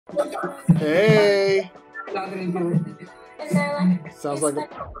Hey, Not gonna do it. And they're like, sounds it's like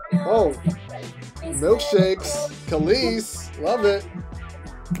like, oh, it's milkshakes. like- Khalees, love it.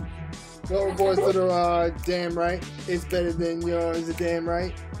 Go boys to the damn right. It's better than yours. Is it damn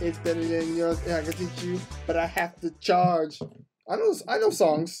right? It's better than yours. I can teach you, but I have to charge. I know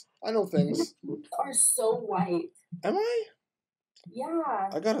songs. I know things. You are so white. Am I? Yeah.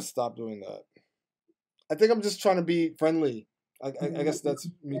 I gotta stop doing that. I think I'm just trying to be friendly. I guess that's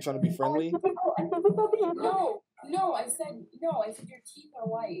me trying to be friendly. No, I said your teeth are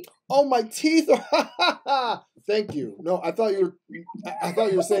white. Oh, my teeth are. Thank you. No, I thought you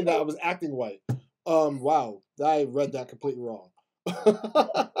were saying that I was acting white. Wow, I read that completely wrong.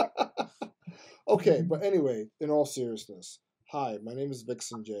 Okay, but anyway, in all seriousness, hi, my name is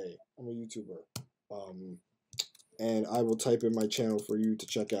Vixon J. I'm a YouTuber. And I will type in my channel for you to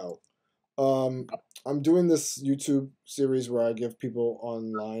check out. I'm doing this YouTube series where I give people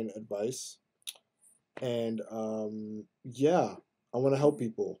online advice. And yeah, I want to help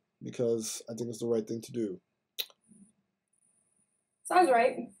people because I think it's the right thing to do. Sounds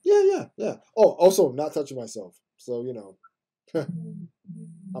right. Yeah. Oh, also not touching myself. So, you know,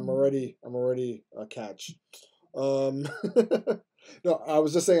 I'm already a catch. No, I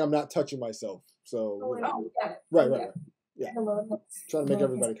was just saying I'm not touching myself. So, you know. Right. Yeah. Trying to make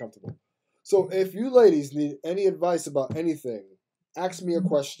everybody comfortable. So, if you ladies need any advice about anything, ask me a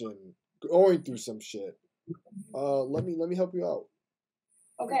question, going through some shit. Let me help you out.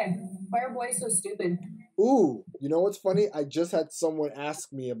 Okay. Why are boys so stupid? Ooh, you know what's funny? I just had someone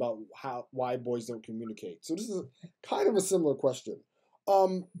ask me about why boys don't communicate. So this is kind of a similar question.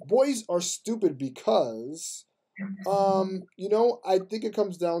 Boys are stupid because you know, I think it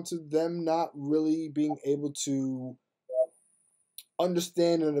comes down to them not really being able to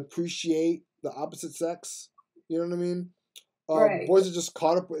understand and appreciate the opposite sex. You know what I mean? Right. Boys are just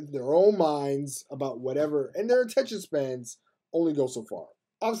caught up in their own minds about whatever, and their attention spans only go so far.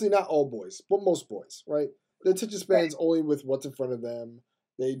 Obviously, not all boys, but most boys, right? Their attention spans only with what's in front of them.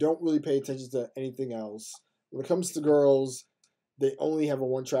 They don't really pay attention to anything else. When it comes to girls, they only have a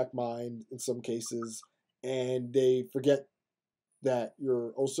one-track mind in some cases, and they forget that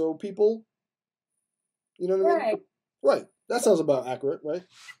you're also people. You know what I mean? Right. That sounds about accurate, right?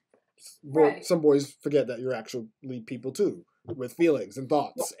 Right. Some boys forget that you're actually people too, with feelings and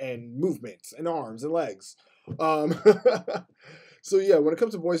thoughts and movements and arms and legs. So yeah, when it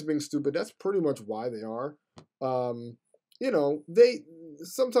comes to boys being stupid, that's pretty much why they are. You know, they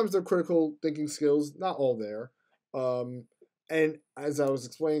sometimes their critical thinking skills, not all there. And as I was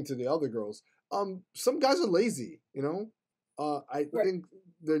explaining to the other girls, some guys are lazy. You know, I think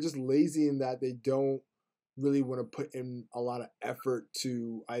they're just lazy in that they don't really want to put in a lot of effort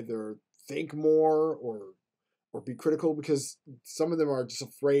to either think more or be critical, because some of them are just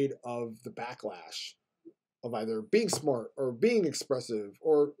afraid of the backlash of either being smart or being expressive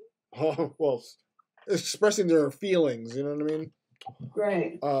or well, expressing their feelings. You know what I mean?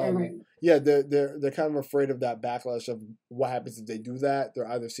 Right. Yeah, they're kind of afraid of that backlash of what happens if they do that. They're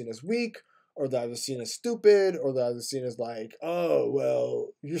either seen as weak, or they're either seen as stupid, or they're either seen as like, oh well,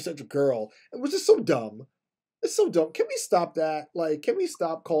 you're such a girl, which is so dumb. It's so dumb. Can we stop that? Like, can we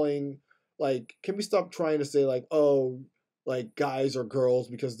stop calling? Like, can we stop trying to say like, oh, like guys or girls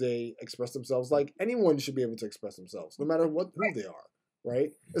because they express themselves? Like, anyone should be able to express themselves, no matter who they are.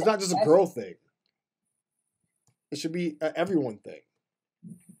 Right? It's not just a girl thing. It should be an everyone thing.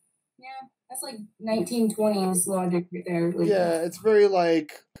 Yeah, that's like 1920s logic right there. Like, yeah, it's very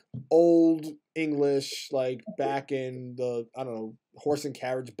like old English, like back in the I don't know horse and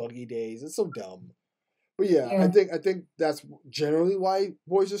carriage buggy days. It's so dumb. But yeah, I think that's generally why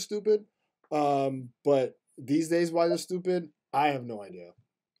boys are stupid. But these days why they're stupid, I have no idea.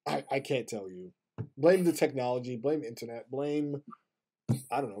 I can't tell you. Blame the technology, blame internet, blame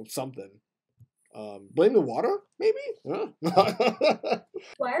I don't know, something. Blame the water, maybe?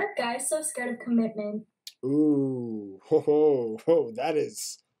 Why are guys so scared of commitment? Ooh, that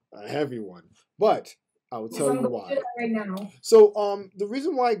is a heavy one. But I will tell you why. Right now. So, the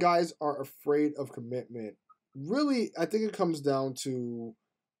reason why guys are afraid of commitment, really, I think it comes down to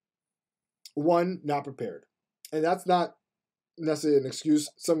one, not prepared, and that's not necessarily an excuse.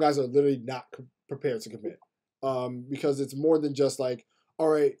 Some guys are literally not prepared to commit, because it's more than just like, all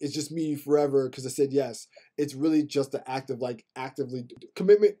right, it's just me forever because I said yes. It's really just the act of like actively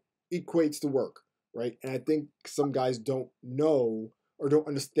commitment equates to work, right? And I think some guys don't know or don't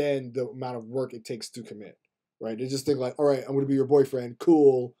understand the amount of work it takes to commit. Right? They just think like, all right, I'm going to be your boyfriend.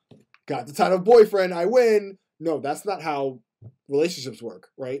 Cool. Got the title of boyfriend. I win. No, that's not how relationships work,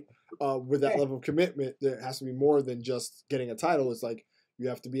 right? With that level of commitment, there has to be more than just getting a title. It's like You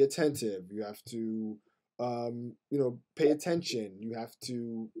have to be attentive. You have to, pay attention. You have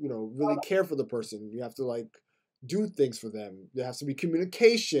to, really care for the person. You have to like do things for them. There has to be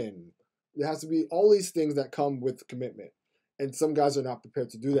communication. There has to be all these things that come with commitment. And some guys are not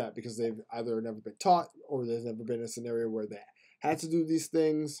prepared to do that because they've either never been taught or there's never been a scenario where they had to do these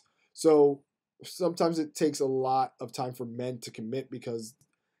things. So sometimes it takes a lot of time for men to commit because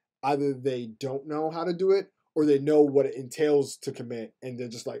either they don't know how to do it or they know what it entails to commit and they're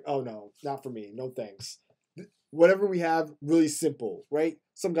just like, oh no, not for me, no thanks. Whatever we have, really simple, right?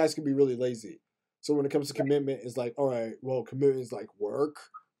 Some guys can be really lazy. So when it comes to commitment, it's like, all right, well, commitment is like work.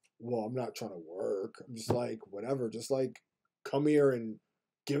 Well, I'm not trying to work. I'm just like, whatever, just like come here and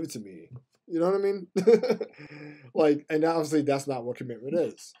give it to me. You know what I mean? Like, and obviously that's not what commitment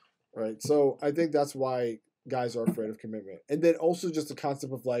is, right? So I think that's why guys are afraid of commitment. And then also just the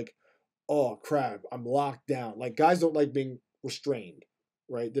concept of like, oh crap, I'm locked down. Like guys don't like being restrained,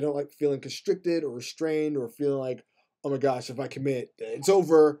 right? They don't like feeling constricted or restrained or feeling like, oh my gosh, if I commit, it's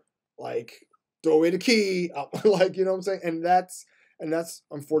over. Like throw away the key. Like, you know what I'm saying? And that's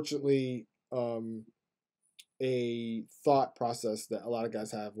unfortunately a thought process that a lot of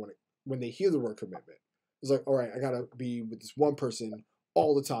guys have when they hear the word commitment. It's like, all right, I gotta be with this one person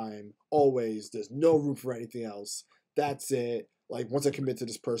all the time, always. There's no room for anything else. That's it. Like once I commit to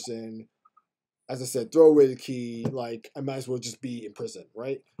this person, as I said, throw away the key. Like I might as well just be in prison,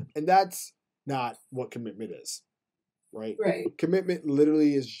 right? And that's not what commitment is, right? Right. Commitment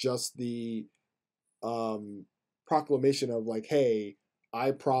literally is just the proclamation of like, hey,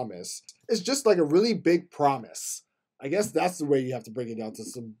 I promise. It's just like a really big promise. I guess that's the way you have to break it down to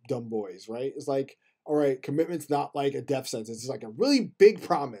some dumb boys, right? It's like, all right, commitment's not like a death sentence. It's like a really big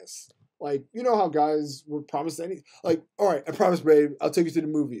promise. Like, you know how guys would promise like, all right, I promise, babe, I'll take you to the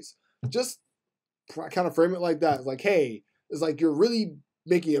movies. Just kind of frame it like that. It's like, hey, it's like you're really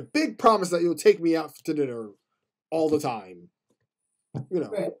making a big promise that you'll take me out to dinner all the time. You know,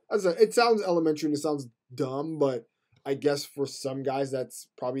 Right. It sounds elementary and it sounds dumb, but I guess for some guys, that's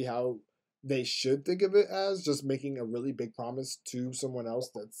probably how they should think of it as just making a really big promise to someone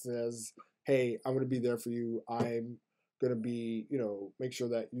else that says, hey, I'm going to be there for you. I'm going to be, make sure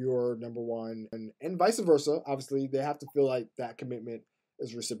that you're number one and vice versa. Obviously, they have to feel like that commitment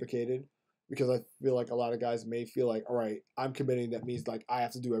is reciprocated because I feel like a lot of guys may feel like, all right, I'm committing. That means like I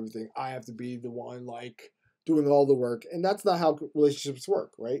have to do everything. I have to be the one like doing all the work. And that's not how relationships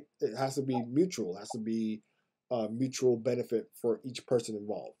work, right? It has to be mutual. It has to be mutual benefit for each person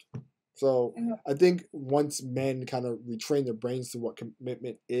involved. So I think once men kind of retrain their brains to what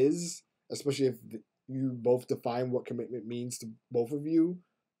commitment is, especially if you both define what commitment means to both of you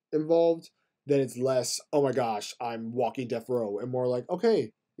involved, then it's less, oh my gosh, I'm walking death row, and more like,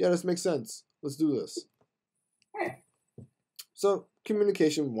 okay, yeah, this makes sense. Let's do this. So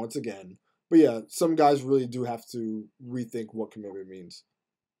communication once again. But yeah, some guys really do have to rethink what commitment means.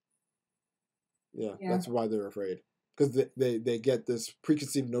 Yeah. That's why they're afraid. Because they get this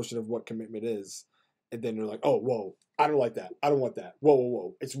preconceived notion of what commitment is. And then they're like, oh, whoa, I don't like that. I don't want that. Whoa, whoa,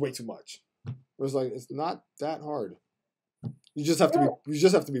 whoa. It's way too much. It's like, it's not that hard. You just have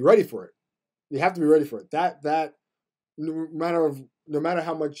to be ready for it. You have to be ready for it. That no matter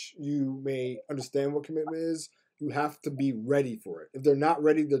how much you may understand what commitment is, you have to be ready for it. If they're not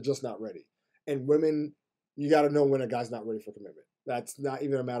ready, they're just not ready. And women, you got to know when a guy's not ready for commitment. That's not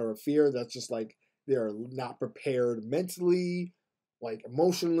even a matter of fear. That's just like they're not prepared mentally, like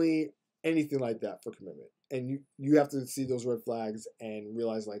emotionally, anything like that for commitment. And you have to see those red flags and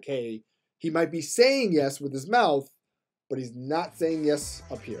realize like, hey, he might be saying yes with his mouth, but he's not saying yes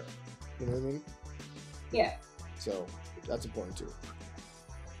up here. You know what I mean? Yeah. So that's important too.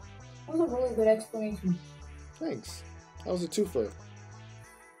 That was a really good explanation. Thanks. That was a twofer.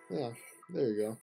 Yeah, there you go.